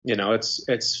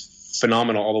it's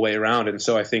phenomenal all the way around. And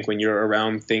so I think when you're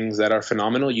around things that are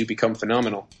phenomenal, you become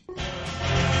phenomenal.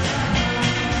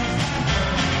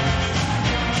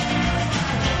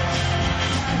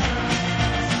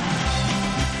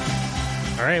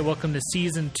 All right, welcome to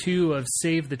Season 2 of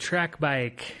Save the Track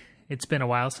Bike. It's been a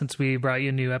while since we brought you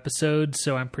a new episode,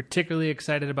 so I'm particularly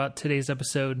excited about today's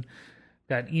episode.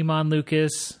 Got Iman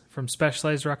Lucas from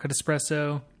Specialized Rocket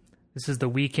Espresso. This is the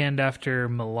weekend after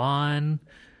Milan,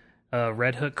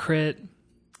 Red Hook Crit.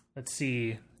 Let's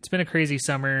see. It's been a crazy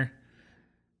summer.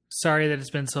 Sorry that it's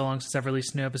been so long since I've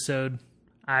released a new episode.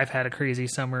 I've had a crazy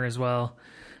summer as well.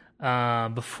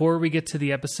 Before we get to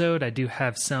the episode, I do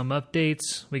have some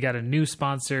updates. We got a new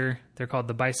sponsor. They're called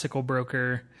The Bicycle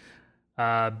Broker,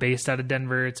 based out of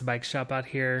Denver. It's a bike shop out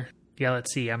here. Yeah,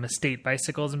 let's see. I'm a State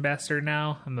Bicycles ambassador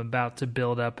now. I'm about to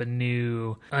build up a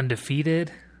new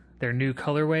Undefeated, their new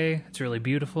colorway. It's really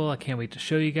beautiful. I can't wait to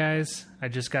show you guys. I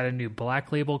just got a new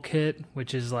Black Label kit,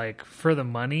 which is like, for the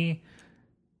money,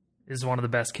 is one of the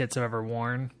best kits I've ever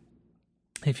worn.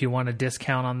 If you want a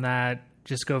discount on that,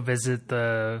 just go visit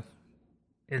the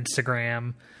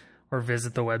Instagram or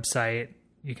visit the website.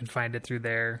 You can find it through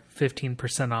there.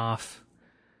 15% off.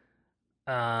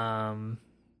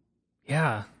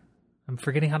 Yeah, I'm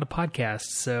forgetting how to podcast.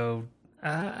 So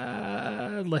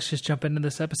let's just jump into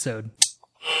this episode.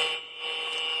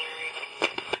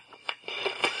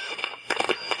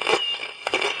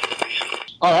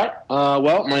 All right.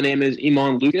 Well, my name is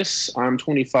Iman Lucas. I'm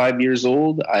 25 years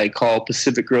old. I call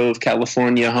Pacific Grove,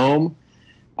 California home.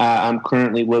 I'm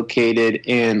currently located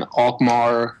in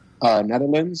Alkmaar,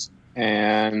 Netherlands,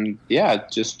 and yeah,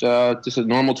 just a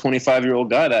normal 25-year-old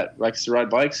guy that likes to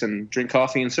ride bikes and drink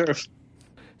coffee and surf.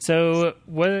 So,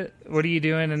 what are you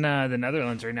doing in the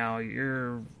Netherlands right now?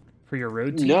 You're for your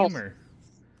road team, No. or?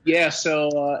 Yeah,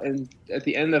 so at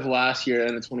the end of last year,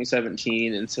 end of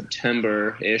 2017, in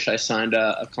September-ish, I signed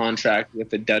a contract with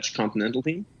the Dutch Continental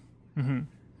team,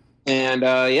 and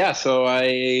so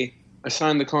I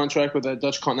signed the contract with the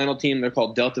Dutch Continental team. They're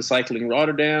called Delta Cycling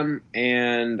Rotterdam,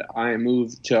 and I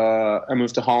moved to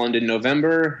Holland in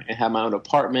November and have my own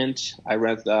apartment. I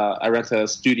rent a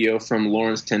studio from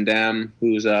Lawrence Tendam,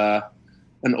 who's an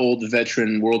old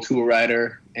veteran world tour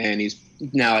rider, and he's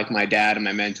now like my dad and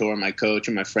my mentor, and my coach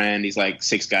and my friend. He's like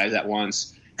 6 guys at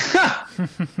once. But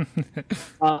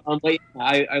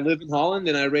I live in Holland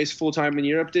and I race full time in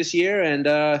Europe this year, and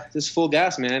just full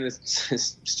gas, man.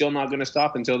 It's still not going to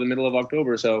stop until the middle of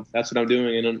October. So that's what I'm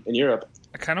doing in Europe.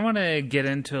 I kind of want to get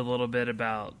into a little bit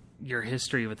about your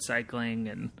history with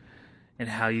cycling and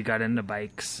how you got into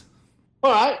bikes.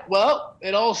 All right. Well,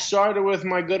 it all started with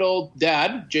my good old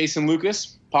dad, Jason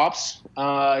Lucas, Pops.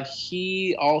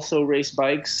 He also raced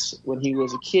bikes when he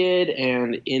was a kid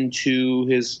and into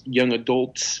his young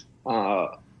adulthood.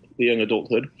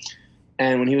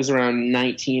 And when he was around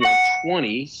 19 or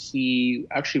 20, he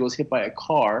actually was hit by a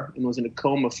car and was in a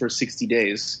coma for 60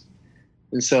 days.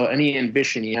 And so any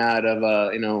ambition he had of,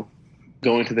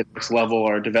 going to the next level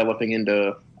or developing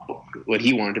into what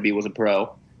he wanted to be was a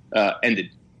pro,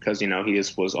 ended. Because, he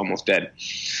just was almost dead.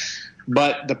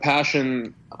 But the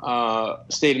passion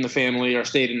stayed in the family, or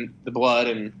stayed in the blood,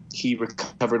 and he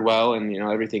recovered well, and,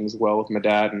 everything's well with my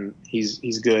dad, and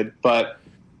he's good. But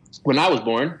when I was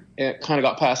born, it kind of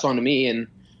got passed on to me, and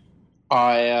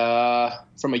I,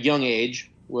 from a young age,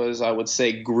 was, I would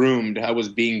say, groomed. I was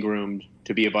being groomed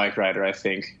to be a bike rider, I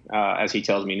think, as he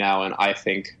tells me now, and I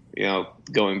think,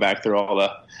 going back through all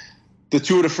the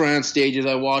Tour de France stages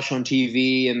I watched on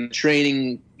TV and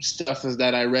training stuff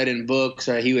that I read in books,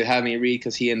 or he would have me read,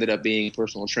 because he ended up being a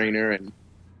personal trainer and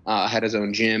had his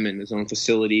own gym and his own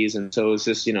facilities. And so it was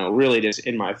just, really just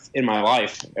in my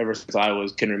life ever since I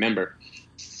can remember.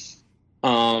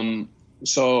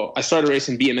 So I started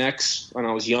racing BMX when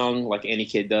I was young, like any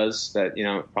kid does that,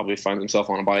 probably finds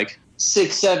himself on a bike.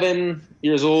 6, 7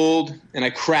 years old, and I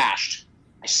crashed.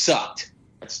 I sucked.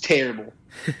 That's terrible.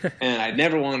 And I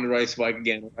never wanted to race a bike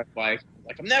again. Like,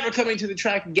 I'm never coming to the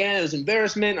track again. It was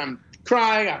embarrassment. I'm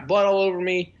crying. I got blood all over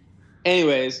me.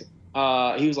 Anyways,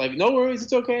 he was like, no worries.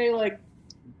 It's okay. Like,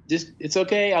 it's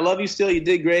okay. I love you still. You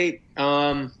did great.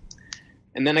 And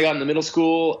then I got into middle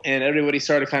school, and everybody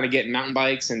started kind of getting mountain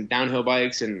bikes and downhill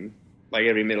bikes, and like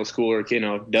every middle schooler,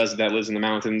 does that lives in the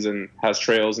mountains and has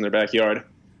trails in their backyard.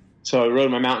 So I rode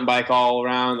my mountain bike all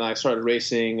around. And I started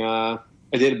racing.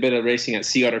 I did a bit of racing at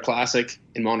Sea Otter Classic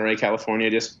in Monterey, California,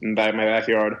 just in my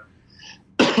backyard.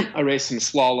 I raced some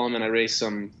slalom and I raced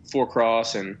some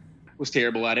 4-cross and was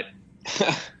terrible at it.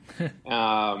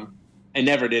 I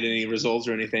never did any results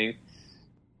or anything.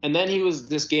 And then he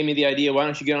just gave me the idea, why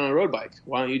don't you get on a road bike?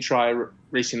 Why don't you try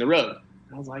racing the road?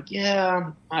 I was like,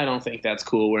 yeah, I don't think that's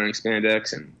cool wearing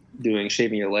spandex and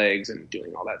shaving your legs and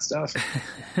doing all that stuff.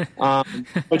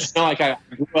 But like I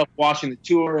grew up watching the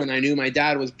tour, and I knew my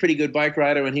dad was a pretty good bike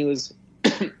rider when he was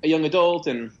a young adult,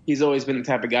 and he's always been the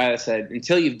type of guy that said,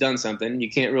 until you've done something, you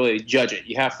can't really judge it.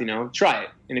 You have to, try it.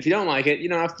 And if you don't like it, you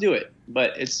don't have to do it.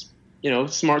 But it's,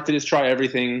 smart to just try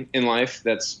everything in life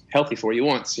that's healthy for you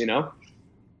once, so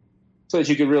that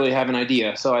you could really have an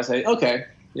idea. So I say, okay,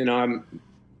 I'm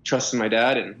trusting my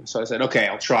dad, and so I said, okay,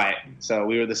 I'll try it. So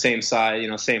we were the same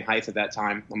size, same height at that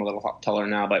time. I'm a little taller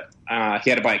now, but he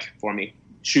had a bike for me,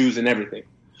 shoes and everything.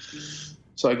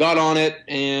 So I got on it,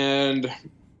 and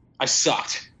I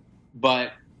sucked,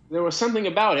 but there was something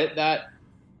about it that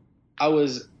I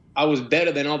was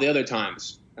better than all the other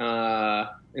times.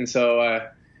 And so I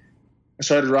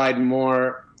started riding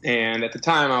more, and at the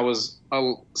time I was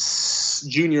a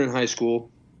junior in high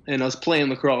school, and I was playing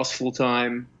lacrosse full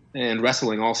time and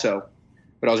wrestling also.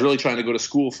 But I was really trying to go to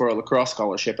school for a lacrosse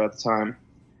scholarship at the time.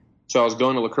 So I was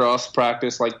going to lacrosse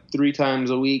practice like 3 times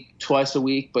a week, twice a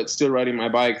week, but still riding my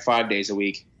bike 5 days a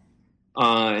week.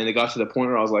 And it got to the point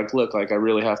where I was like, look, like I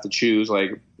really have to choose,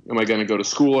 like, am I going to go to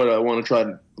school or do I want to try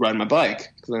to ride my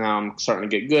bike? Because now I'm starting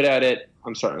to get good at it.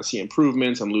 I'm starting to see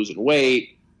improvements. I'm losing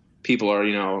weight. People are,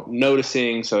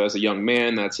 noticing. So as a young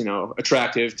man, that's,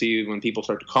 attractive to you when people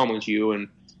start to compliment you and,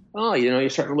 oh, you're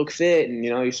starting to look fit and,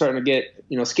 you're starting to get,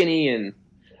 skinny. And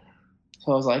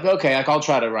so I was like, okay, I'll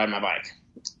try to ride my bike.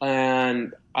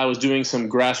 And I was doing some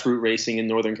grassroots racing in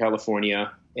Northern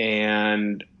California,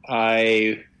 and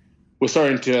I was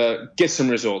starting to get some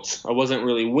results. I wasn't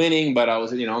really winning, but I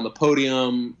was, on the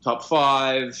podium, top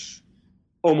 5,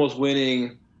 almost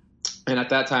winning. And at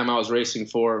that time I was racing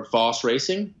for Voss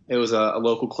Racing. It was a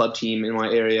local club team in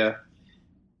my area.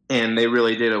 And they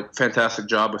really did a fantastic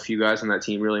job. A few guys on that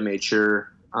team really made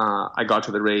sure I got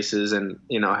to the races and,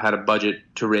 I had a budget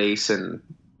to race. And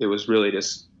it was really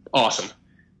just awesome.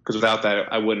 Because without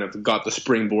that, I wouldn't have got the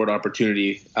springboard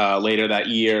opportunity. Later that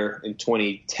year in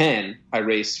 2010, I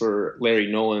raced for Larry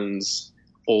Nolan's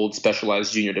old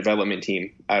Specialized Junior Development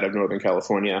team out of Northern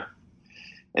California.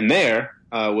 And there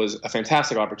was a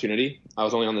fantastic opportunity. I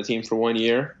was only on the team for 1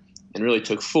 year and really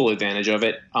took full advantage of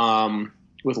it.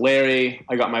 With Larry,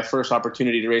 I got my first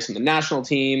opportunity to race on the national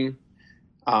team.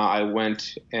 I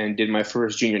went and did my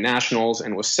first junior nationals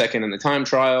and was second in the time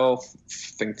trial, I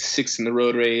think 6th in the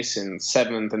road race and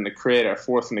 7th in the crit or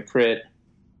 4th in the crit.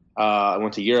 I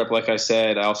went to Europe, like I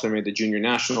said. I also made the junior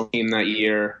national team that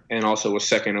year and also was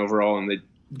second overall in the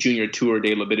Junior Tour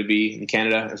de l'Abitibi in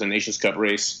Canada as a Nations Cup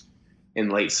race in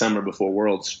late summer before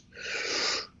Worlds.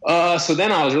 So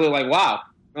then I was really like, wow,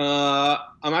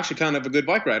 I'm actually kind of a good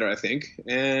bike rider, I think.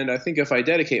 And I think if I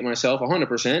dedicate myself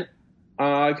 100%,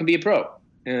 I can be a pro.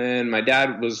 And my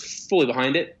dad was fully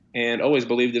behind it and always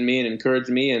believed in me and encouraged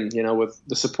me. And, with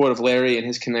the support of Larry and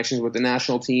his connections with the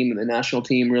national team and the national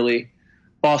team really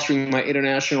fostering my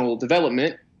international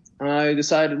development, I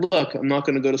decided, look, I'm not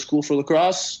going to go to school for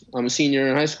lacrosse. I'm a senior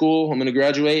in high school. I'm going to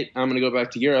graduate. I'm going to go back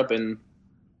to Europe and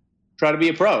try to be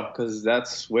a pro because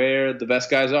that's where the best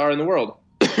guys are in the world.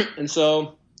 And so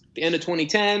at the end of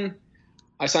 2010,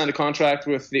 I signed a contract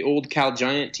with the old Cal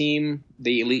Giant team,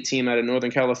 the elite team out of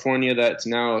Northern California that's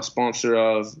now a sponsor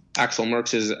of Axel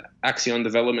Merckx's Axion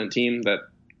development team that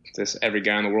every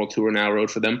guy on the world tour now rode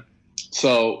for them.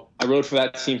 So I rode for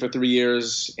that team for 3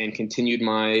 years and continued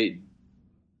my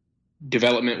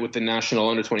development with the national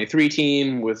under-23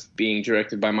 team with being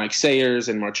directed by Mike Sayers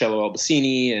and Marcello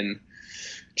Albacini and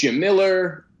Jim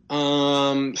Miller.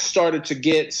 Started to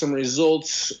get some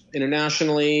results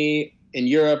internationally in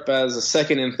Europe as a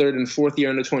 2nd and 3rd and 4th year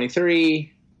under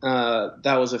 23.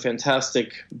 That was a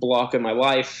fantastic block in my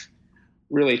life.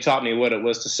 Really taught me what it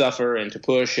was to suffer and to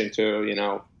push and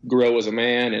to, grow as a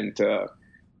man and to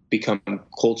become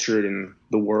cultured in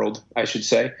the world, I should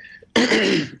say.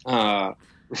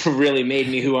 Really made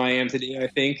me who I am today, I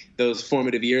think, those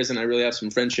formative years. And I really have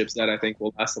some friendships that I think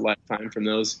will last a lifetime from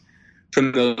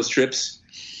those trips.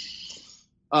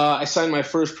 I signed my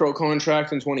first pro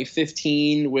contract in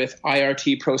 2015 with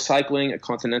IRT Pro Cycling, a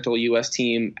continental U.S.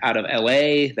 team out of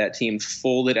L.A. That team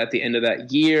folded at the end of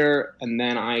that year, and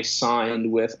then I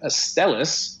signed with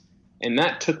Astellas, and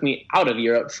that took me out of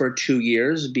Europe for 2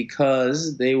 years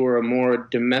because they were a more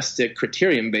domestic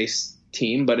criterium-based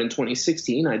team. But in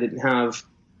 2016, I didn't have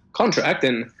contract,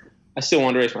 and I still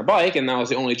wanted to race my bike, and that was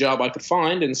the only job I could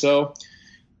find. And so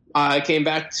I came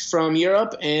back from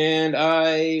Europe, and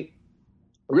I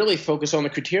really focused on the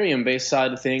criterium-based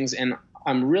side of things, and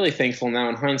I'm really thankful now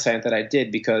in hindsight that I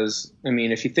did because,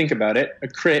 if you think about it, a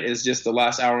crit is just the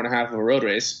last hour and a half of a road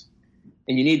race,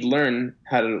 and you need to learn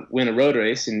how to win a road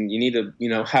race, and you need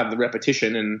to, have the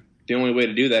repetition. And the only way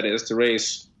to do that is to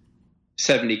race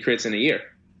 70 crits in a year.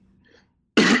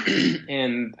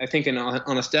 And I think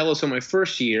on Estella, so my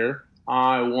first year,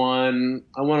 I won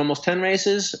almost 10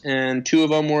 races, and 2 of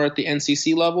them were at the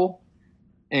NCC level.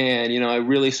 And, I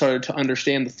really started to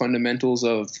understand the fundamentals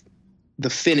of the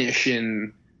finish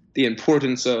and the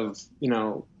importance of,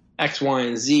 X, Y,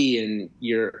 and Z, and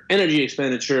your energy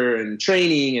expenditure and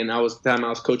training. And I was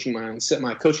coaching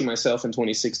coaching myself in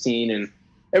 2016, and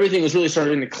everything was really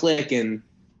starting to click, and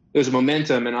there was a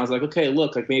momentum. And I was like, okay,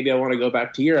 look, like maybe I want to go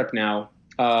back to Europe now,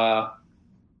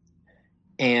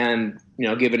 and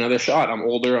give another shot. I'm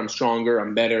older, I'm stronger,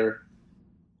 I'm better.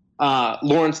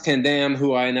 Lawrence Tandam,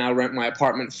 who I now rent my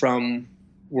apartment from,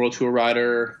 World Tour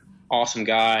rider, awesome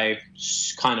guy,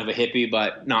 kind of a hippie,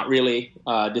 but not really.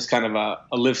 Just kind of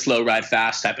a live slow, ride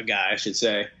fast type of guy, I should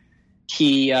say.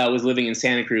 He was living in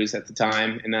Santa Cruz at the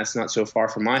time, and that's not so far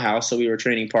from my house. So we were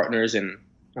training partners, and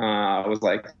I was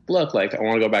like, look, like I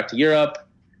want to go back to Europe.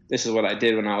 This is what I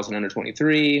did when I was an under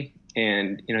 23.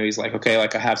 And, he's like, okay,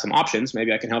 like I have some options.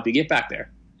 Maybe I can help you get back there.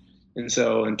 And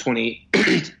so at the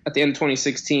end of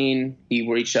 2016, he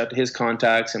reached out to his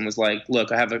contacts and was like,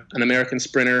 look, I have an American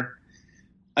sprinter.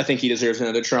 I think he deserves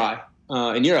another try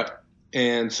in Europe.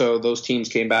 And so those teams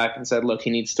came back and said, look, he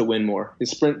needs to win more.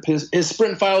 His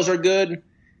sprint files are good,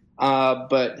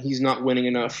 but he's not winning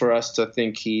enough for us to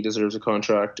think he deserves a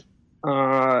contract.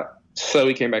 So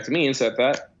he came back to me and said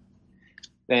that.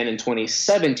 Then in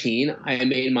 2017, I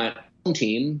made my own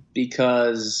team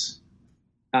because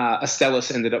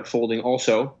Astellas ended up folding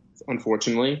also,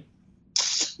 unfortunately.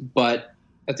 But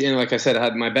at the end, like I said, I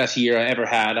had my best year I ever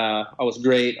had. I was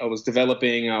great. I was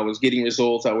developing. I was getting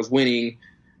results. I was winning.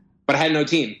 But I had no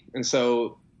team. And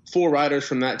so 4 riders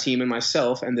from that team and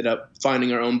myself ended up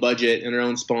finding our own budget and our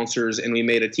own sponsors, and we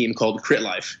made a team called Crit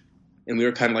Life. And we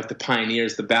were kind of like the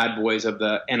pioneers, the bad boys of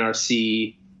the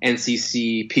NRC,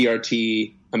 NCC,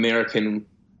 PRT, American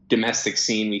domestic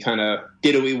scene. We kind of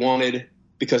did what we wanted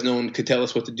because no one could tell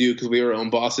us what to do because we were our own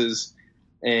bosses.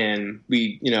 And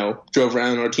we, drove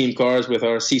around in our team cars with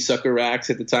our Sea Sucker racks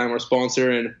at the time, our sponsor,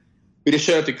 and we just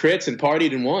showed up to crits and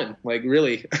partied and won. Like,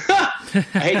 really. I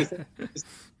hate to say it.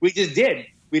 We just did.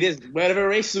 We just, whatever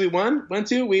races we went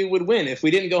to, we would win. If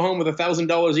we didn't go home with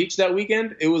 $1,000 each that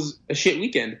weekend, it was a shit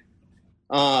weekend.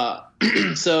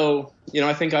 So,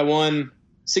 I think I won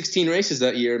 16 races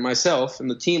that year myself, and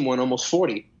the team won almost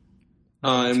 40.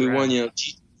 And we won,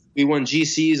 we won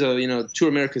GCs of, Tour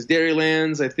America's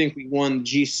Dairylands. I think we won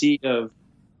GC of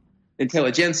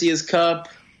Intelligentsia's Cup.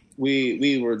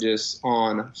 We were just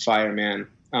on fire, man.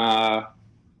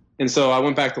 And so I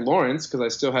went back to Lawrence because I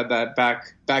still had that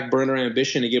back burner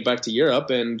ambition to get back to Europe.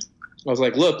 And I was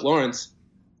like, look, Lawrence,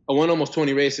 I won almost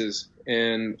 20 races.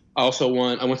 And I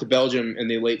went to Belgium in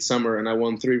the late summer, and I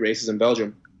won 3 races in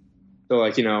Belgium. So,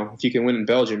 like, if you can win in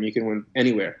Belgium, you can win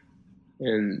anywhere.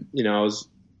 And, I was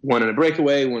won in a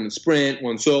breakaway, won in sprint,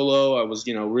 won solo. I was,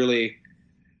 really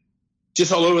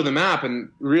just all over the map and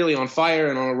really on fire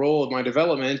and on a roll with my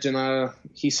development. And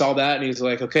he saw that, and he was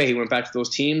like, okay, he went back to those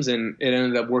teams, and it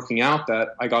ended up working out that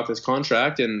I got this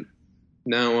contract. And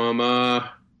now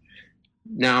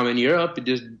I'm in Europe,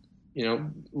 just,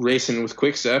 racing with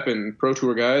Quick Step and Pro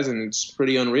Tour guys. And it's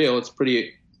pretty unreal. It's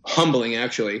pretty humbling,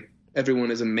 actually.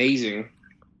 Everyone is amazing.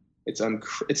 It's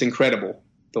incredible,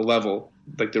 the level,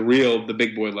 like the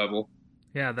big boy level.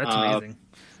 Yeah, that's amazing.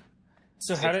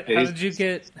 So how did you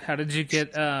get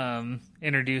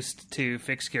introduced to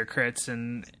Fixed Gear Crits,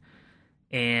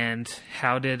 and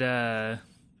how did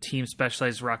Team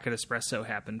Specialized Rocket Espresso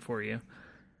happen for you?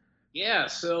 Yeah,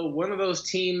 so one of those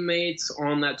teammates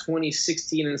on that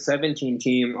 2016 and 17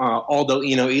 team, Aldo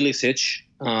Ilicic,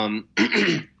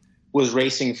 was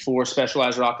racing for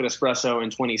Specialized Rocket Espresso in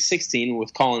 2016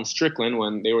 with Colin Strickland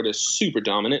when they were just super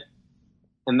dominant.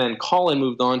 And then Colin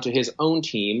moved on to his own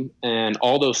team, and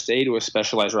Aldo stayed with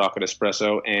Specialized Rocket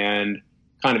Espresso and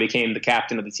kind of became the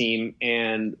captain of the team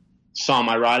and saw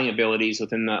my riding abilities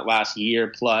within that last year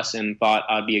plus and thought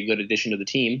I'd be a good addition to the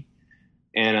team.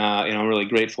 And, I'm really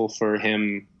grateful for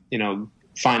him,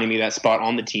 finding me that spot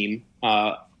on the team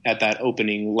at that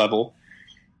opening level.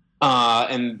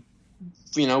 And,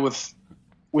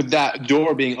 with that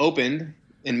door being opened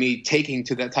and me taking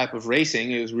to that type of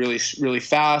racing, it was really, really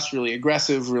fast, really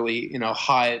aggressive, really,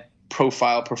 high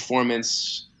profile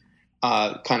performance,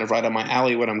 kind of right on my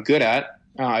alley, what I'm good at.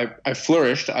 I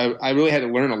flourished. I really had to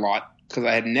learn a lot because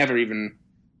I had never even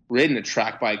ridden a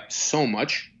track bike so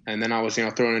much. And then I was,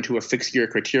 thrown into a fixed gear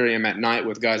criterium at night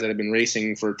with guys that had been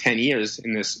racing for 10 years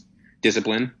in this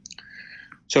discipline.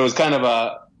 So it was kind of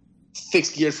a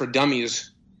fixed gear for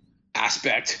dummies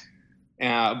aspect.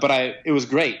 But it was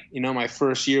great. My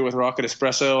first year with Rocket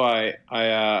Espresso,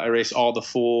 I raced all the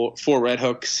four Red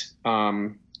Hooks.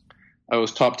 I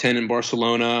was top 10 in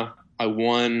Barcelona. I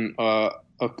won a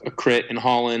crit in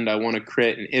Holland. I won a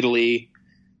crit in Italy.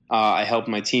 I helped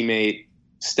my teammate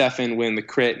Stefan win the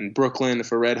crit in Brooklyn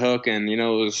for Red Hook, and it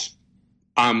was.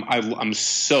 I'm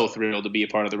so thrilled to be a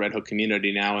part of the Red Hook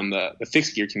community now and the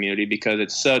fixed gear community, because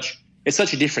it's such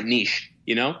a different niche.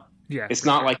 Yeah, it's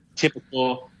not like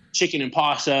typical chicken and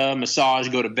pasta, massage,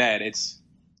 go to bed. It's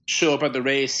show up at the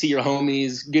race, see your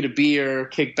homies, get a beer,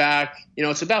 kick back.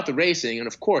 It's about the racing, and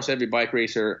of course, every bike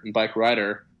racer and bike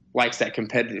rider likes that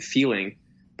competitive feeling,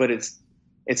 but it's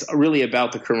really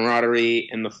about the camaraderie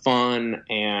and the fun,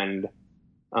 and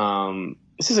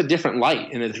this is a different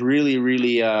light, and it's really,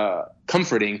 really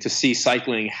comforting to see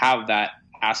cycling have that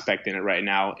aspect in it right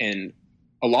now. And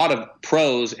a lot of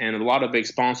pros and a lot of big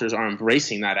sponsors are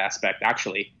embracing that aspect,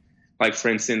 actually. Like, for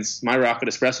instance, my Rocket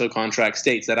Espresso contract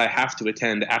states that I have to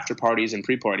attend after parties and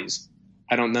pre-parties.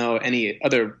 I don't know any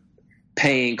other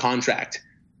paying contract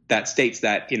that states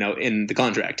that, in the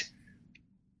contract.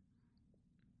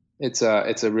 It's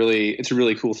a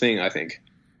really cool thing, I think.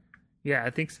 Yeah, I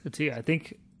think so too. I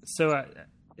think so.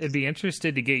 I'd be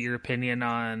interested to get your opinion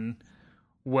on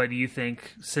what you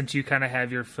think, since you kind of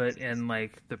have your foot in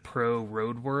like the pro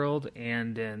road world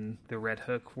and in the Red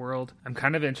Hook world. I'm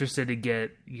kind of interested to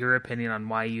get your opinion on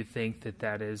why you think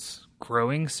that is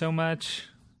growing so much,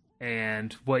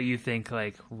 and what you think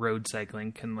like road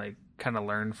cycling can like kind of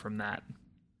learn from that.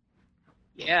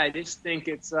 Yeah, I just think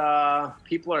it's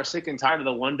people are sick and tired of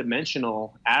the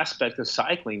one-dimensional aspect of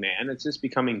cycling, man. It's just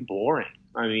becoming boring.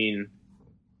 I mean,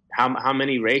 how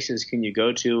many races can you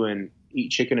go to and eat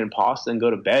chicken and pasta and go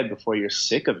to bed before you're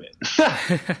sick of it?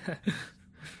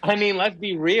 I mean, let's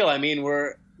be real. I mean,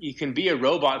 you can be a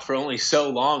robot for only so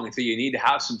long until you need to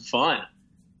have some fun.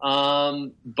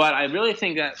 But I really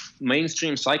think that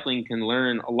mainstream cycling can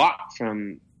learn a lot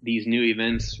from these new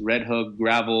events: Red Hook,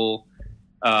 gravel,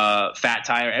 fat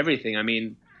tire, everything. I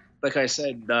mean, like I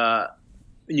said,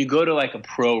 when you go to like a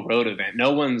pro road event,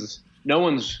 no one's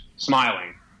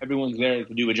smiling. Everyone's there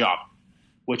to do a job,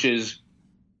 which is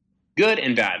good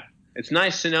and bad. It's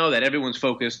nice to know that everyone's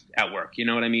focused at work. You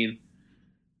know what I mean?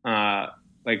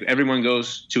 Like, everyone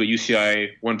goes to a UCI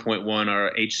 1.1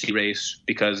 or HC race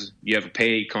because you have a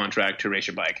paid contract to race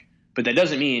your bike. But that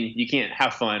doesn't mean you can't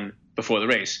have fun before the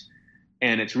race.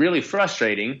 And it's really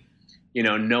frustrating,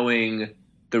 knowing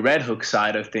the Red Hook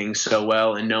side of things so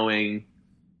well, and knowing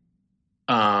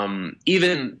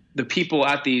even the people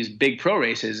at these big pro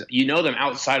races, them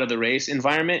outside of the race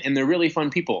environment, and they're really fun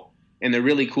people, and they're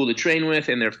really cool to train with,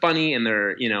 and they're funny, and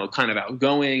they're, kind of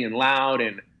outgoing and loud,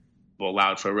 and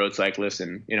loud for a road cyclist,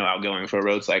 and, outgoing for a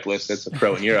road cyclist that's a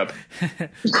pro in Europe.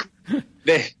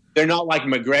 They're not like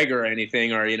McGregor or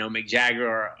anything, or, Mick Jagger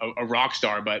or a rock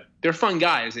star, but they're fun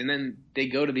guys. And then they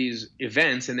go to these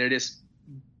events and they're just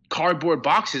cardboard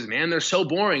boxes, man. They're so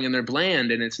boring and they're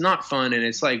bland, and it's not fun. And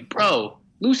it's like, bro,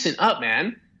 loosen up,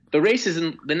 man. The race is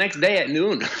the next day at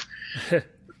noon.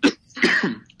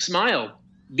 Smile.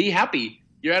 Be happy.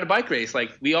 You're at a bike race.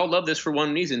 Like, we all love this for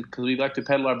one reason, because we like to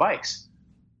pedal our bikes.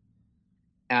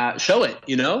 Show it,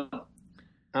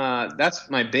 That's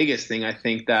my biggest thing. I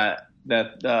think that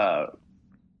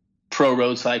pro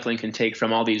road cycling can take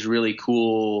from all these really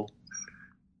cool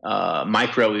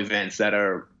micro events that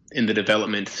are in the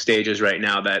development stages right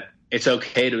now, that it's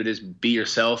okay to just be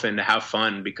yourself and to have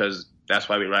fun, because that's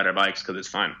why we ride our bikes, because it's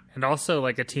fun. And also,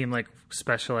 like, a team like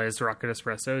Specialized Rocket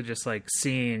Espresso, just like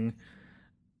seeing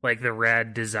like the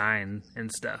rad design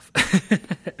and stuff.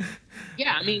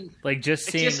 Yeah, I mean, like just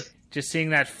seeing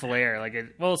that flair, like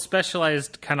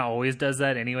Specialized kind of always does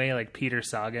that anyway. Like, Peter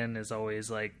Sagan is always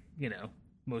like,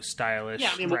 most stylish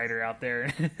rider out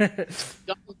there.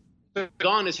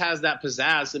 Gon has that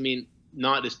pizzazz. I mean,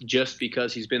 not just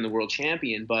because he's been the world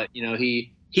champion, but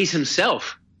he's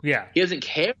himself. Yeah, he doesn't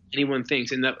care what anyone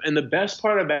thinks, and the best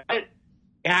part about it,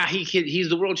 yeah, he's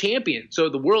the world champion. So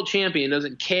the world champion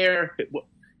doesn't care.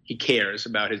 He cares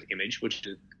about his image, which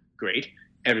is great.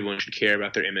 Everyone should care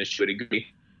about their image to a degree.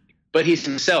 But he's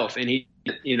himself, and he,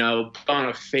 put on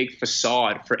a fake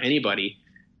facade for anybody.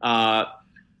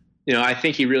 I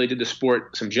think he really did the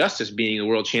sport some justice, being a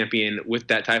world champion with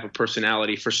that type of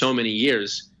personality for so many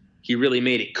years. He really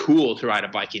made it cool to ride a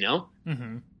bike,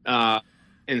 Mm-hmm.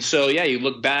 And so, yeah, you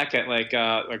look back at like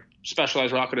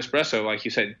Specialized Rocket Espresso, like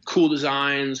you said, cool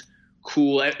designs,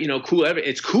 cool, cool.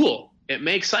 It's cool. It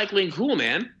makes cycling cool,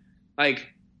 man. Like,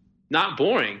 not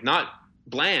boring, not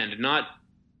bland, not,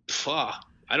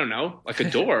 I don't know, like a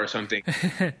door or something.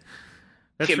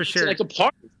 That's for sure. Like a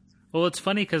party. Well, it's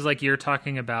funny because like you're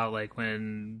talking about like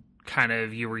when kind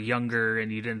of you were younger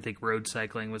and you didn't think road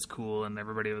cycling was cool and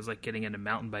everybody was like getting into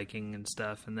mountain biking and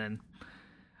stuff. And then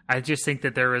I just think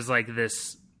that there was like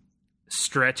this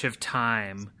stretch of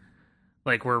time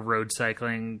like where road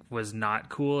cycling was not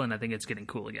cool, and I think it's getting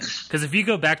cool again. Because if you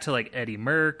go back to like Eddie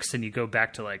Merckx and you go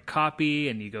back to like Copy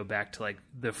and you go back to like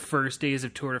the first days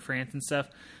of Tour de France and stuff,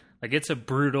 like it's a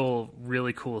brutal,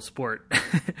 really cool sport.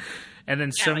 And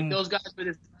then like those guys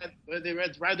they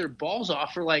ride their balls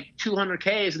off for like 200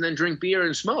 Ks and then drink beer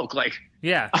and smoke. Like,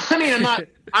 yeah, I mean,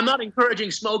 I'm not encouraging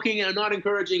smoking, and I'm not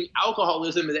encouraging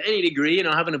alcoholism to any degree. You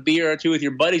know, having a beer or two with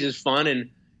your buddies is fun, and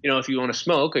you know, if you want to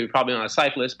smoke, you're probably not a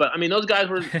cyclist. But I mean, those guys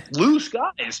were loose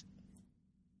guys.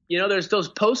 You know, there's those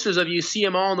posters of you see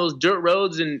them all on those dirt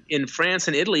roads in France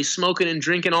and Italy, smoking and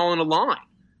drinking all in a line.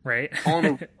 Right.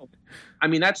 I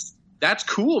mean, that's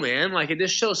cool, man. Like, it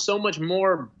just shows so much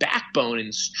more backbone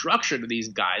and structure to these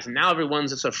guys. And now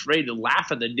everyone's just afraid to laugh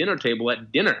at the dinner table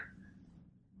at dinner.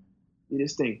 You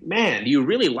just think, man, do you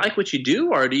really like what you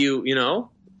do? Or do you, you know,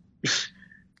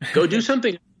 go do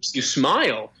something you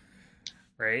smile?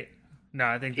 Right. No,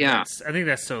 I think that's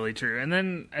totally true. And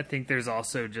then I think there's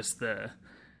also just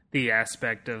the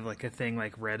aspect of like a thing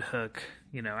like Red Hook.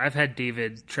 You know, I've had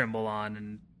David Trimble on,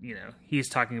 and you know, he's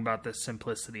talking about the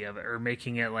simplicity of it, or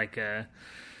making it like a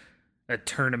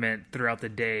tournament throughout the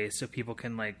day so people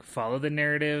can like follow the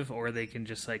narrative, or they can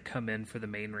just like come in for the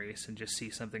main race and just see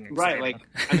something exciting. Right.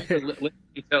 Like,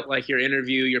 I felt like your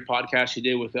podcast you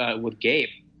did with Gabe.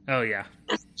 Oh yeah.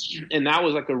 And that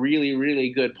was like a really,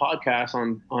 really good podcast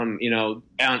on, you know,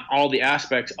 on all the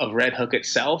aspects of Red Hook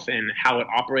itself and how it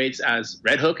operates as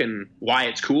Red Hook and why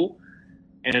it's cool.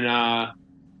 And,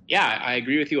 yeah, I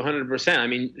agree with you 100%. I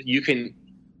mean, you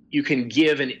can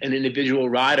give an individual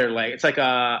rider, like, it's like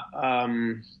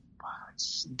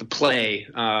it's the play.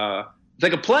 It's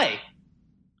like a play.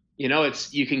 You know,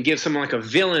 you can give someone like a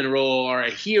villain role or a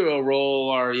hero role,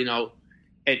 or, you know,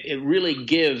 it really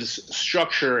gives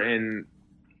structure and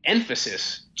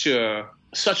emphasis to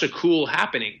such a cool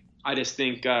happening. I just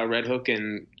think Red Hook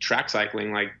and track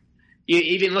cycling, like, you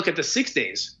even look at the 6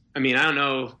 days. I mean, I don't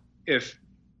know if,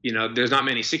 you know, there's not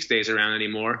many 6 days around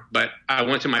anymore, but I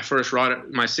went to my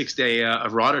 6 day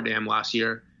of Rotterdam last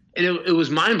year, and it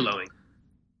was mind blowing.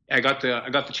 I got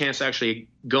the chance to actually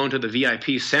go into the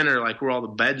VIP center, like where all the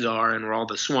beds are and where all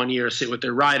the soigneurs sit with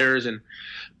their riders and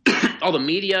all the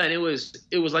media, and it was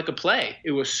like a play.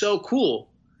 It was so cool,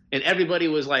 and everybody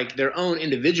was like their own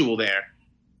individual there.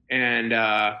 And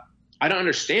I don't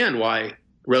understand why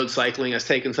road cycling has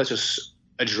taken such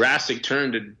a drastic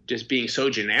turn to just being so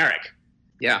generic.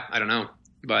 Yeah, I don't know,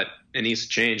 but it needs to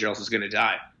change, or else it's going to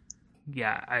die.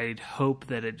 Yeah, I'd hope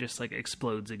that it just like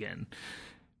explodes again,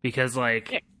 because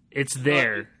like it's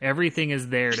there. Everything is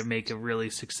there to make a really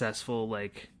successful,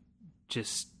 like,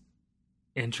 just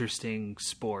interesting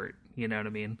sport. You know what I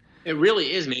mean? It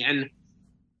really is, man. And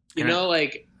you know,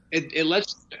 like it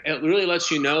really lets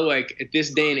you know, like, at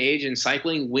this day and age in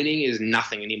cycling, winning is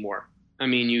nothing anymore. I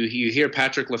mean, you hear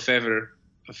Patrick Lefevre,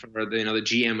 for the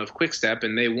GM of Quick-Step,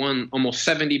 and they won almost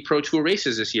 70 Pro Tour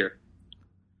races this year,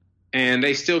 and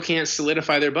they still can't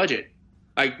solidify their budget.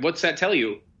 Like, what's that tell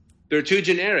you? They're too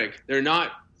generic. They're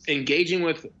not engaging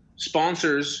with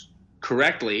sponsors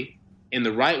correctly in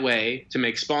the right way to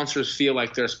make sponsors feel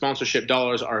like their sponsorship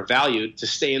dollars are valued to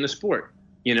stay in the sport.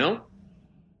 You know,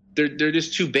 they're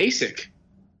just too basic.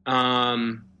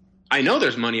 I know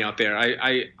there's money out there.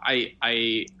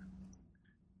 I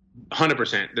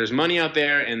 100%. There's money out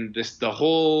there, and the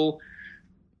whole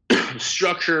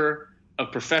structure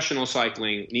of professional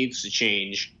cycling needs to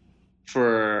change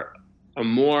for a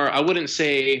more, I wouldn't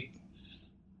say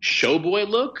showboy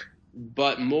look,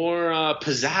 but more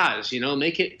pizzazz. You know,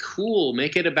 make it cool.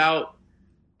 Make it about,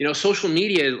 you know, social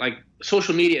media. Like,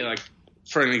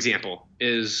 for an example,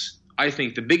 is, I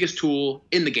think, the biggest tool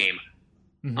in the game.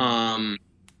 Mm-hmm.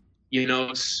 You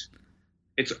know,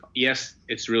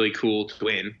 it's really cool to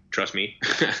win. Trust me,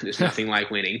 there's nothing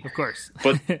like winning, of course.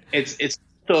 But it's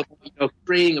so, you know,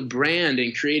 creating a brand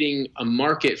and creating a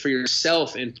market for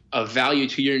yourself and a value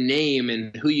to your name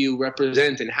and who you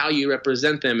represent and how you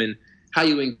represent them and how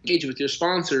you engage with your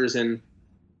sponsors. And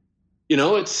you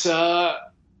know, it's a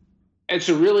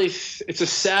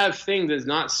sad thing to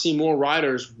not see more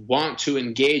riders want to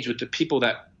engage with the people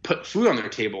that put food on their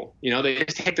table. You know, they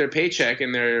just take their paycheck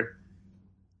and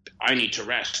I need to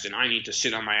rest and I need to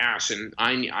sit on my ass and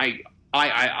I.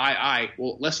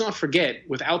 Well, let's not forget,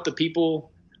 without the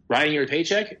people writing your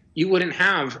paycheck, you wouldn't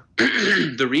have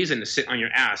the reason to sit on your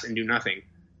ass and do nothing.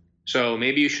 So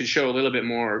maybe you should show a little bit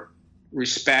more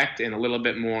respect and a little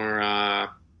bit more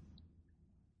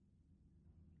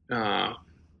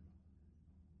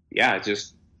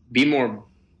just be more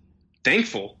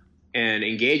thankful and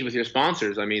engage with your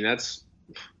sponsors. I mean, that's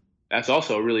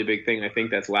also a really big thing. I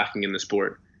think that's lacking in the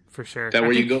sport. For sure. That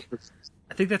where you go.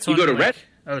 I think that's you go to Red.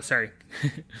 Oh, sorry.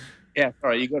 Yeah,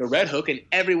 sorry. You go to Red Hook, and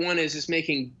everyone is just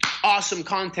making awesome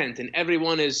content, and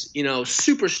everyone is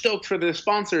super stoked for the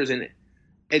sponsors, and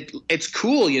it's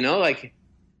cool, like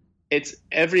it's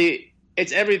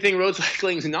everything road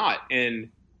cycling's not. And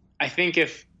I think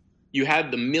if you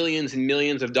had the millions and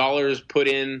millions of dollars put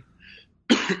in,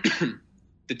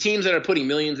 the teams that are putting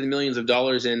millions and millions of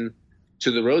dollars in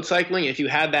to the road cycling, if you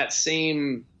had that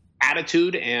same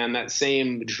attitude and that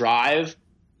same drive,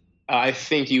 I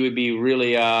think you would be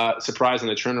really surprised in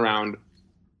the turnaround,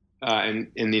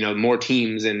 and more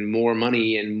teams and more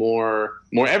money and more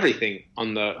everything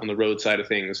on the road side of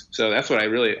things. So that's what I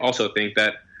really also think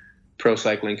that pro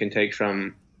cycling can take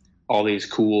from all these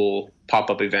cool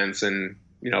pop-up events and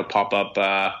pop-up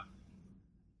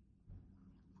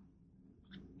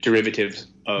derivatives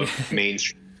of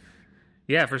mainstream.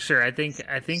 Yeah, for sure. I think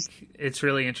it's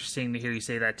really interesting to hear you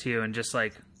say that too, and just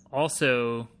like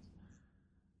also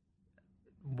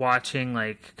watching,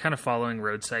 like, kind of following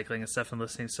road cycling and stuff and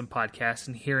listening to some podcasts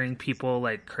and hearing people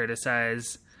like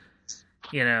criticize,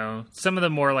 some of the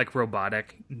more like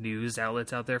robotic news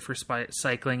outlets out there for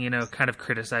cycling, kind of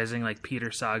criticizing like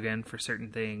Peter Sagan for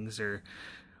certain things,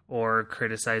 or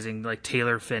criticizing like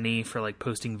Taylor Phinney for like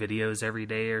posting videos every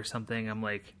day or something. I'm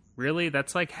like, really?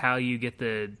 That's like how you get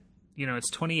it's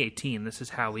 2018. This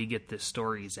is how we get the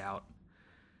stories out,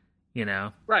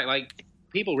 Right. Like,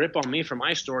 people rip on me for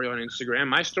my story on Instagram.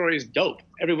 My story is dope.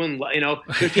 Everyone,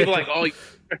 there's people like, oh,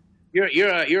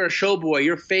 you're a show boy.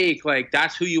 You're fake. Like,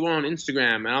 that's who you are on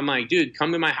Instagram. And I'm like, dude,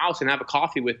 come to my house and have a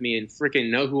coffee with me and freaking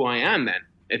know who I am then.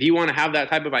 If you want to have that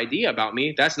type of idea about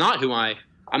me, that's not who I'm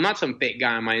not some fake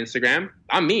guy on my Instagram.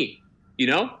 I'm me,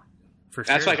 For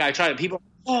That's sure. like, I try to, people,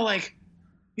 oh, like,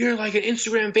 you're like an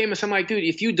Instagram famous. I'm like, dude,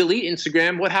 if you delete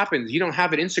Instagram, what happens? You don't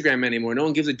have an Instagram anymore. No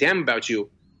one gives a damn about you.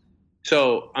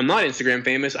 So I'm not Instagram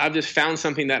famous. I've just found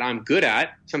something that I'm good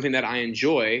at, something that I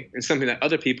enjoy, and something that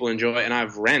other people enjoy, and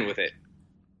I've ran with it.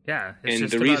 Yeah, it's And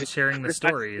just the about reason sharing the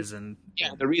stories. And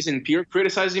yeah, the reason you're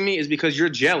criticizing me is because you're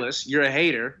jealous, you're a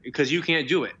hater, because you can't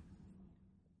do it.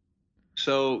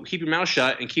 So keep your mouth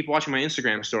shut and keep watching my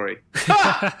Instagram story.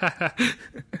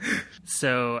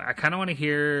 So I kind of want to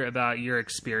hear about your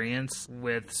experience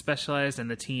with Specialized and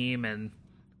the team, and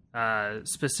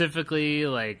specifically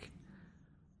like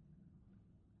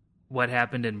what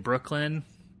happened in Brooklyn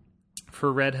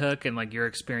for Red Hook and like your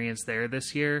experience there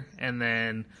this year. And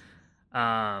then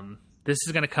this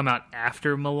is going to come out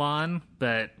after Milan,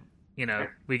 but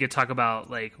we could talk about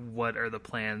like what are the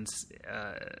plans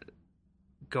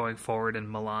going forward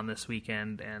in Milan this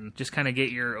weekend, and just kind of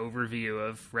get your overview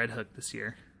of Red Hook this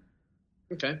year.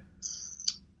 Okay.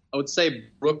 I would say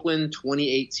Brooklyn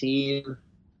 2018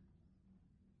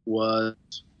 was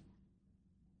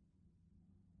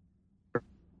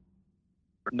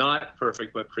not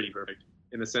perfect, but pretty perfect.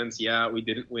 In the sense, yeah, we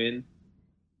didn't win.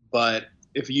 But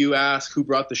if you ask who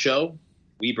brought the show,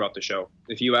 we brought the show.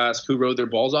 If you ask who rode their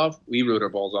balls off, we rode our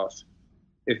balls off.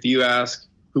 If you ask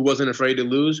who wasn't afraid to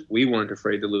lose, we weren't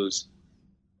afraid to lose.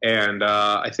 And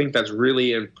I think that's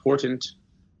really important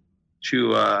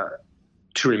to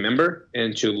remember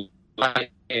and to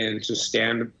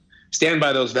stand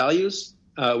by those values.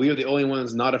 We were the only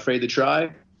ones not afraid to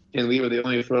try, and we were the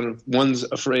only ones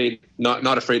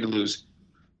not afraid to lose.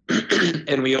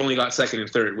 And we only got second and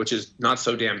third, which is not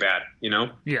so damn bad,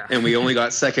 Yeah. And we only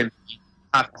got second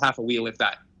half a wheel, if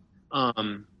that. I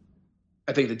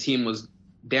think the team was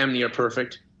damn near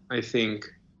perfect. I think,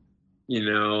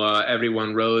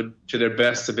 everyone rode to their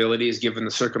best abilities given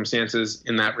the circumstances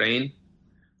in that rain.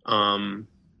 I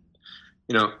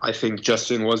think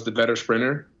Justin was the better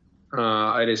sprinter.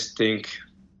 I just think,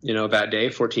 that day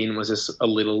 14 was just a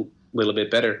little bit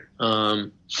better.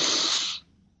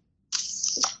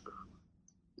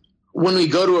 When we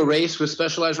go to a race with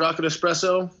Specialized Rocket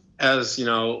Espresso, as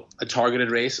a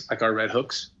targeted race like our Red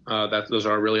Hooks, those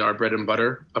are really our bread and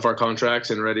butter of our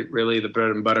contracts, and really the bread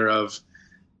and butter of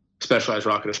Specialized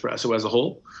Rocket Espresso as a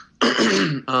whole.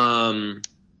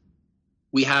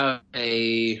 We have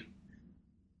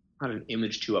not an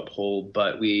image to uphold,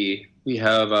 but we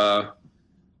have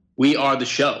we are the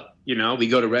show. We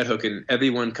go to Red Hook and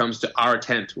everyone comes to our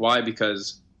tent. Why?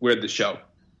 Because we're the show.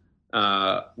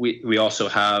 We also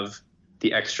have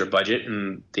the extra budget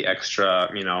and the extra,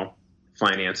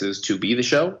 finances to be the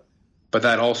show, but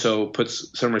that also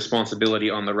puts some responsibility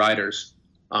on the riders.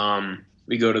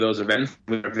 We go to those events.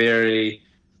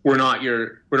 We're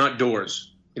not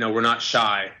doors. we're not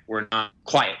shy. We're not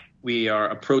quiet. We are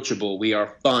approachable. We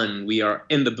are fun. We are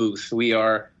in the booth. We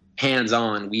are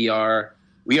hands-on. We are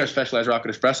Specialized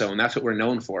Rocket Espresso, and that's what we're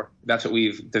known for. That's what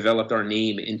we've developed our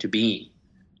name into being.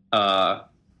 I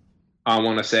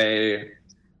want to say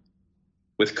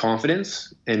with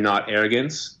confidence and not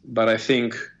arrogance, but I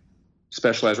think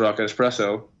Specialized Rocket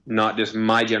Espresso, not just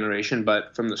my generation,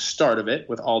 but from the start of it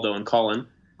with Aldo and Colin,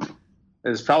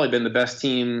 has probably been the best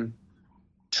team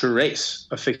to race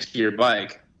a fixed gear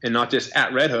bike, and not just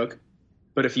at Red Hook,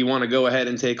 but if you want to go ahead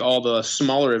and take all the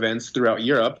smaller events throughout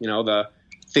Europe, the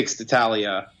Fixed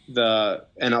Italia, the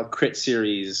NL Crit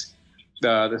Series,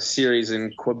 the series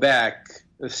in Quebec,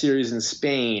 the series in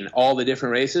Spain, all the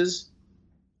different races.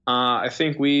 I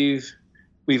think we've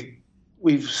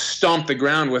stomped the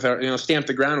ground with stamped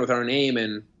the ground with our name,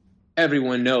 and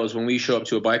everyone knows when we show up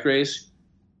to a bike race,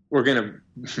 we're gonna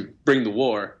bring the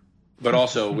war, but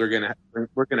also we're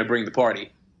gonna bring the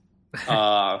party.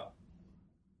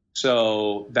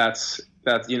 So that's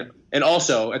and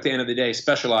also at the end of the day,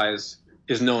 Specialized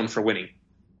is known for winning.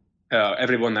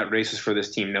 Everyone that races for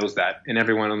this team knows that, and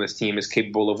everyone on this team is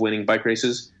capable of winning bike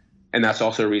races, and that's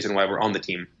also a reason why we're on the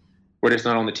team. We're just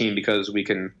not on the team because we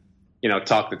can,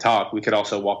 talk the talk. We could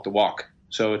also walk the walk.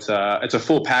 So it's a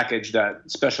full package that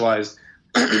Specialized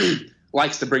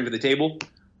likes to bring to the table,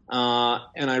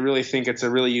 and I really think it's a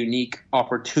really unique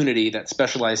opportunity that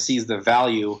Specialized sees the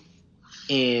value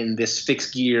in this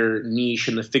fixed gear niche,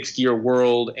 in the fixed gear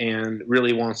world, and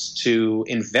really wants to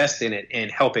invest in it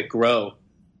and help it grow.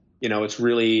 It's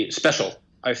really special,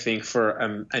 I think, for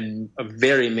a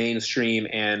very mainstream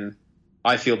and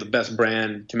I feel the best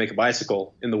brand to make a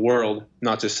bicycle in the world.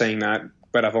 Not just saying that,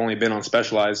 but I've only been on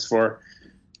Specialized for,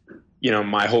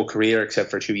 my whole career except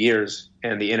for 2 years.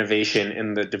 And the innovation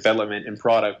and the development and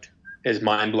product is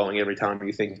mind-blowing every time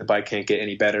you think the bike can't get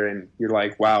any better. And you're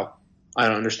like, wow, I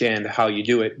don't understand how you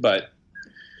do it, but,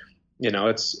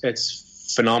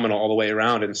 it's phenomenal all the way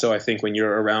around. And so I think when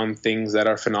you're around things that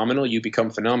are phenomenal, you become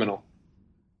phenomenal.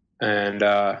 And,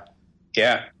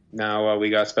 now we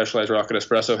got Specialized Rocket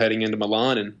Espresso heading into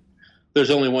Milan, and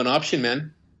there's only one option,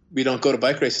 man. We don't go to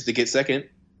bike races to get second.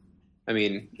 I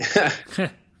mean,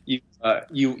 you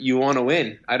want to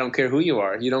win. I don't care who you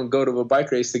are. You don't go to a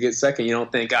bike race to get second. You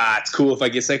don't think, it's cool if I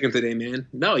get second today, man.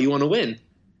 No, you want to win.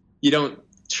 You don't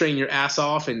train your ass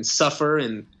off and suffer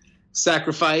and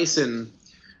sacrifice and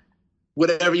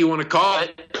whatever you want to call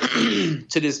it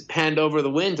to just hand over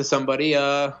the win to somebody.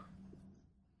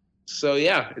 So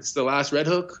yeah, it's the last Red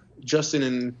Hook. Justin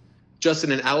and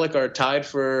Alec are tied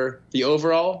for the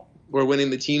overall. We're winning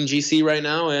the Team GC right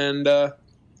now, and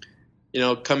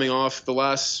coming off the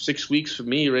last 6 weeks of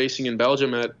me racing in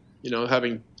Belgium at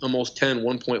having almost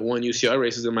 1.1 UCI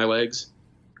races in my legs.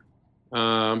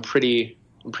 I'm pretty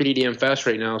damn fast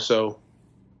right now. So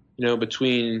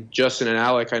between Justin and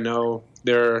Alec, I know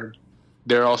they're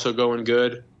also going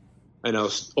good. I know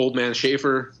old man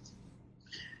Schaefer.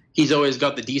 He's always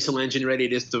got the diesel engine ready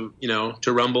just to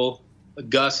rumble.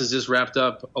 Gus has just wrapped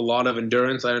up a lot of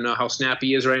endurance. I don't know how snappy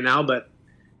he is right now, but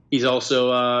he's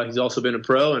also been a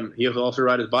pro, and he'll also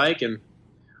ride his bike. And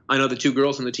I know the two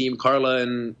girls on the team, Carla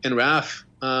and Raf.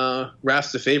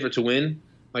 Raf's the favorite to win,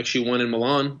 like she won in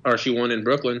Milan, or she won in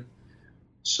Brooklyn.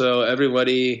 So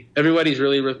everybody's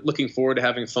really looking forward to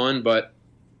having fun, but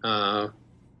we're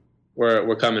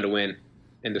coming to win.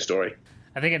 End of story.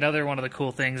 I think another one of the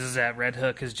cool things is at Red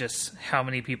Hook is just how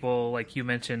many people, like you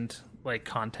mentioned, like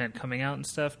content coming out and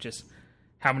stuff, just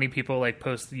how many people like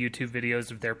post the YouTube videos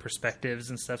of their perspectives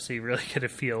and stuff, so you really get a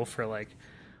feel for like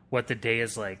what the day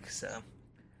is like. So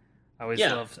I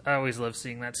always love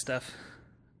seeing that stuff.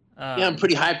 I'm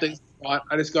pretty hyped.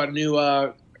 I just got a new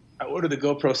I ordered the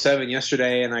GoPro 7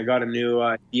 yesterday, and I got a new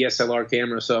DSLR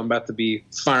camera, so I'm about to be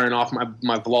firing off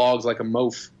my vlogs like a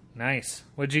moaf. Nice.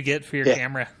 What'd you get for your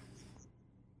camera?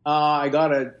 I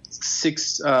got a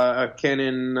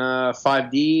Canon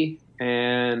 5D,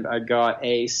 and I got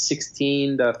a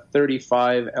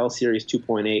 16-35 L Series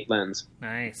 2.8 lens.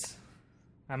 Nice.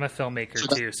 I'm a filmmaker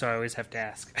too, so I always have to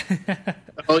ask.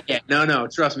 Oh yeah, no,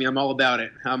 trust me, I'm all about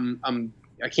it.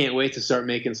 I can't wait to start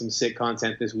making some sick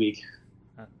content this week.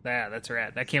 Yeah, that's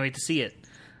rad. I can't wait to see it.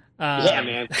 Yeah,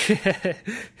 man.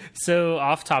 So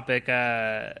off topic,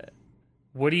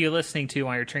 what are you listening to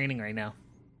while you're training right now?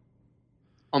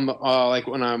 Like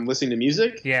when I'm listening to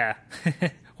music? Yeah.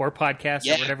 Or podcasts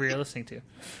or whatever you're listening to.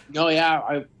 No,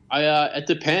 yeah. It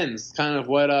depends kind of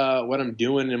what I'm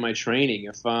doing in my training.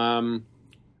 If I've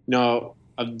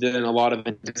done a lot of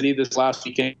intensity this last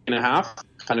week and a half,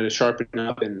 kind of to sharpen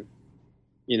up, and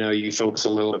you focus a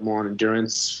little bit more on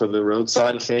endurance for the road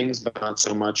side of things, but not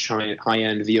so much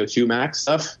high-end VO2 max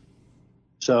stuff.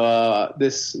 So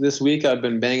this week I've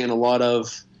been banging a lot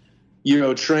of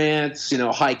Euro trance,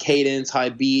 high cadence, high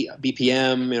beat,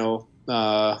 BPM.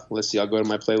 Let's see. I'll go to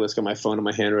my playlist. Got my phone in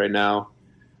my hand right now.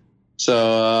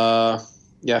 So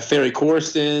Ferry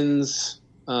Corstens,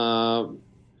 Hardwell,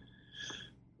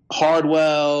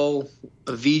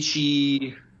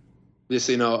 Avicii. Just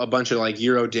a bunch of like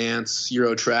Euro dance,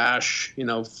 Euro trash,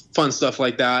 fun stuff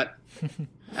like that.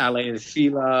 Ale and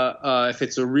Fila. If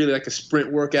it's really like a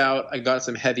sprint workout, I got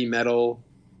some heavy metal.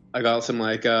 I got some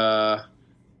like Of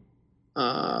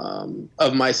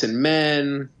Mice and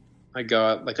Men. I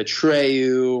got like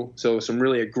Atreyu. So some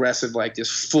really aggressive, like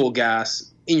just full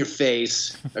gas, in your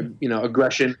face,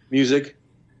 aggression music.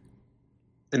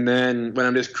 And then when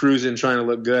I'm just cruising, trying to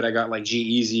look good, I got like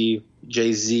G-Eazy,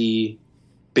 Jay-Z,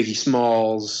 Biggie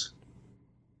Smalls.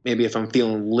 Maybe if I'm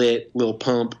feeling lit, Lil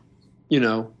Pump,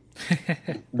 a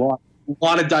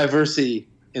lot of diversity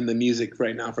in the music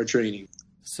right now for training.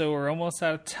 So we're almost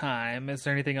out of time. Is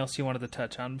there anything else you wanted to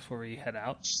touch on before we head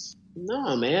out?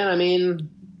 No, man. I mean,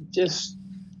 just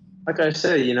like I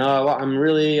said, I'm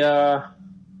really,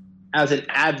 as an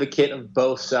advocate of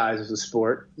both sides of the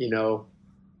sport,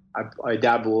 I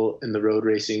dabble in the road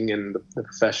racing and the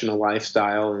professional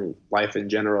lifestyle and life in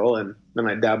general. And then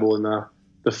I dabble in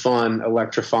the fun,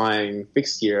 electrifying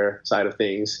fixed gear side of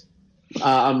things.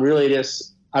 I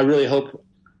really hope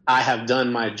I have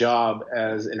done my job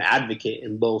as an advocate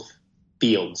in both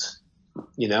fields.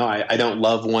 I don't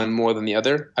love one more than the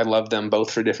other. I love them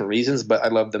both for different reasons, but I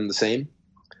love them the same.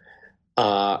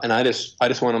 And I just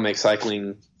want to make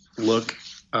cycling look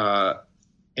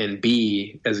and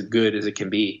be as good as it can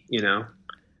be.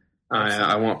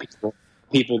 I want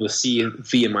people to see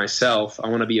in myself. I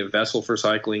want to be a vessel for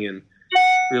cycling and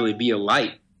really be a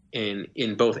light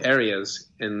in both areas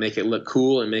and make it look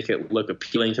cool and make it look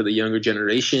appealing to the younger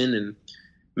generation and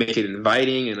make it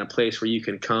inviting and a place where you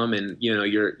can come and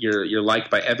you're liked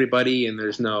by everybody and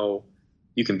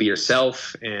you can be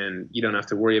yourself and you don't have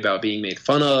to worry about being made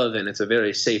fun of, and it's a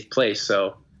very safe place.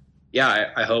 So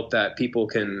I hope that people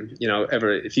can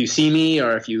if you see me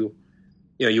or if you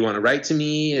want to write to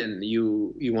me and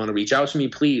you want to reach out to me,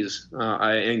 please.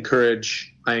 I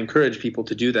encourage people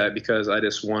to do that because I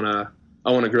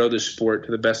want to grow this sport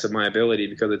to the best of my ability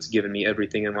because it's given me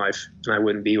everything in life, and I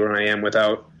wouldn't be where I am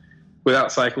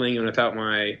without cycling and without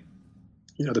my,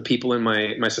 the people in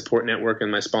my support network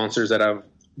and my sponsors that I've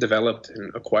developed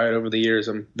and acquired over the years.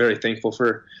 I'm very thankful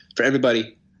for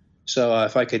everybody. So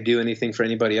if I could do anything for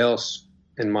anybody else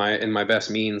in my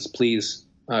best means, please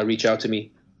reach out to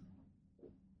me.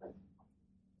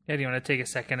 Yeah, do you want to take a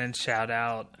second and shout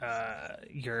out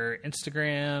your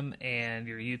Instagram and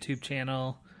your YouTube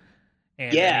channel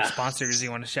and any sponsors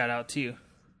you want to shout out to?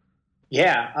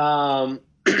 Yeah.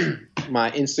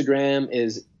 My Instagram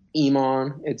is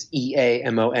Eamon. It's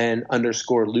EAMON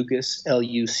 _Lucas,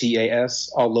 LUCAS,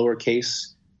 all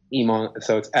lowercase. Eamon.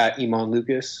 So it's at Eamon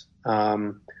Lucas.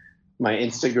 My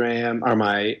Instagram or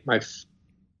my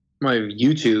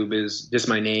YouTube is just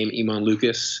my name, Eamon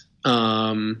Lucas.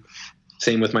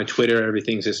 Same with my Twitter.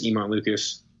 Everything's just Eamon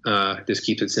Lucas. Just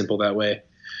keeps it simple that way.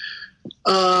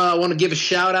 I want to give a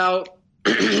shout out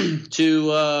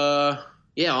to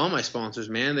all my sponsors,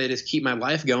 man. They just keep my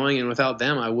life going, and without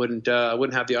them, I wouldn't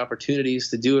have the opportunities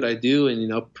to do what I do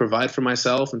and provide for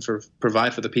myself and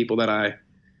provide for the people that I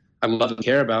love and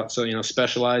care about. So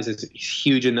Specialized is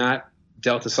huge in that.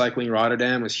 Delta Cycling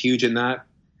Rotterdam was huge in that.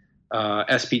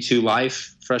 SP2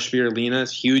 Life, Fresh Spirulina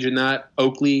is huge in that.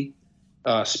 Oakley,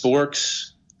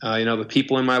 Sporks, the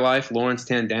people in my life, Lawrence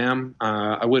Tandam.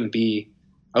 I wouldn't be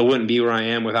where I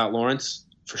am without Lawrence,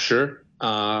 for sure.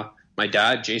 My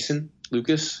dad, Jason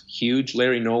Lucas, huge.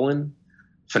 Larry Nolan,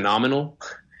 phenomenal.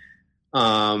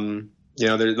 The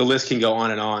list can go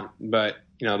on and on, but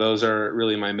those are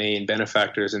really my main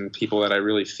benefactors and people that I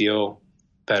really feel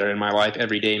that are in my life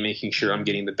every day, making sure I'm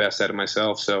getting the best out of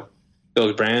myself. So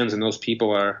those brands and those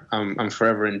people I'm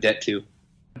forever in debt to.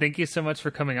 Thank you so much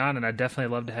for coming on, and I'd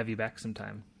definitely love to have you back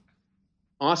sometime.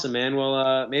 Awesome, man.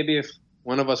 Well, maybe if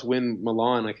one of us win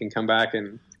Milan, I can come back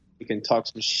and we can talk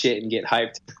some shit and get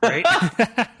hyped. Right?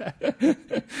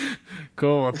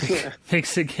 Cool.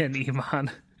 Thanks again,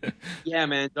 Eamon. Yeah,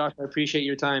 man. Josh, I appreciate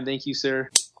your time. Thank you, sir.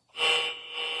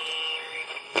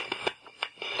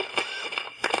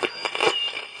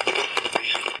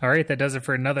 All right, that does it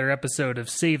for another episode of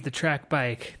Save the Track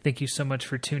Bike. Thank you so much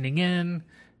for tuning in.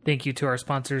 Thank you to our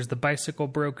sponsors, The Bicycle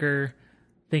Broker.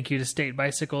 Thank you to State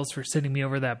Bicycles for sending me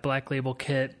over that Black Label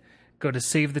kit. Go to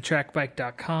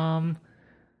SaveTheTrackBike.com.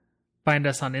 Find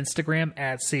us on Instagram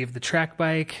at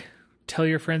SaveTheTrackBike. Tell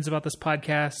your friends about this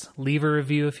podcast. Leave a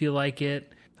review if you like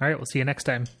it. All right, we'll see you next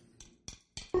time.